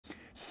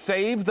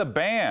Save the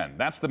band.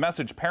 That's the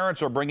message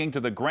parents are bringing to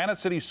the Granite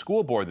City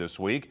School Board this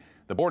week.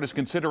 The board is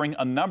considering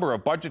a number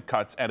of budget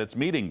cuts at its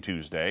meeting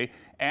Tuesday.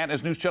 And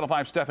as News Channel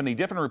 5's Stephanie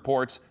Diffin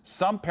reports,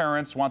 some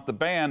parents want the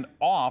band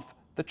off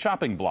the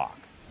chopping block.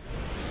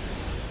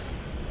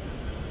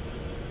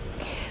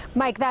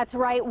 Mike, that's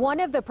right.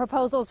 One of the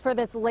proposals for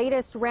this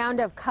latest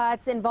round of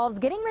cuts involves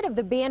getting rid of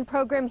the band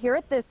program here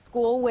at this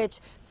school, which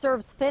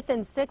serves 5th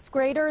and 6th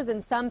graders,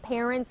 and some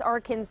parents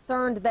are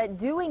concerned that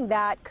doing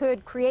that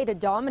could create a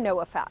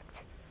domino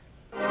effect.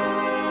 For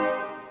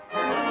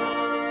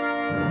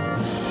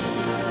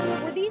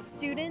these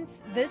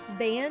students, this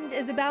band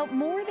is about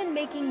more than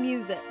making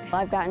music.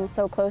 I've gotten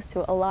so close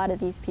to a lot of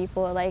these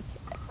people, like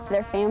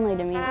they're family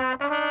to me.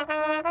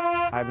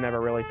 I've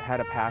never really had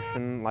a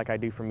passion like I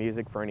do for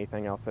music for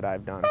anything else that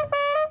I've done.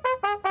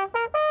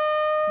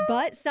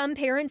 But some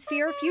parents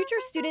fear future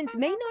students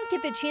may not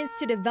get the chance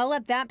to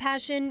develop that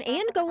passion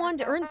and go on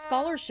to earn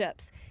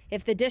scholarships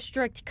if the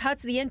district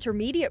cuts the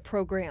intermediate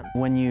program.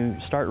 When you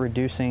start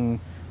reducing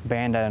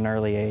band at an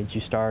early age,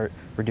 you start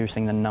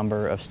reducing the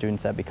number of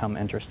students that become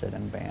interested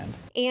in band.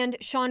 And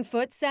Sean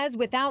Foote says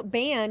without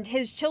band,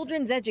 his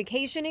children's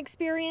education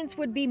experience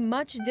would be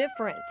much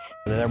different.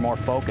 They're more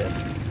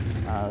focused.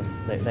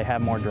 They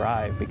have more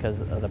drive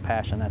because of the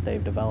passion that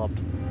they've developed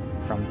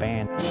from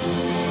band.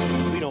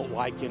 We don't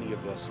like any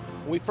of this.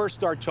 When we first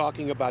started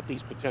talking about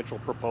these potential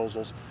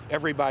proposals,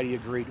 everybody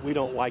agreed we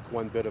don't like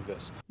one bit of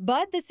this.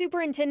 But the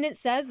superintendent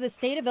says the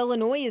state of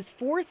Illinois is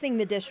forcing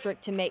the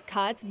district to make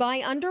cuts by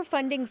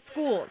underfunding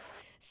schools.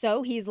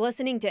 So he's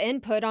listening to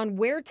input on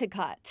where to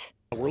cut.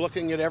 We're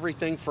looking at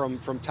everything from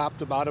top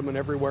to bottom and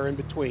everywhere in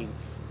between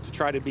to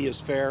try to be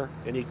as fair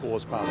and equal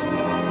as possible.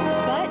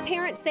 But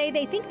parents say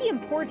they think the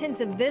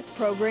importance of this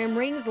program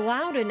rings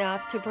loud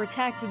enough to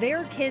protect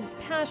their kids'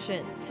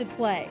 passion to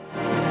play.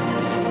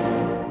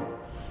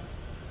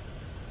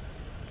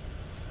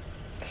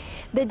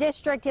 The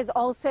district is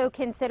also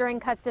considering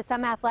cuts to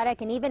some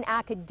athletic and even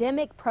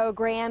academic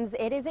programs.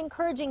 It is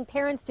encouraging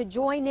parents to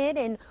join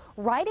in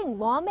writing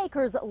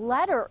lawmakers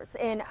letters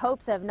in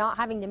hopes of not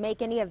having to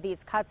make any of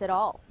these cuts at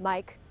all.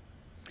 Mike?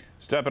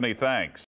 Stephanie, thanks.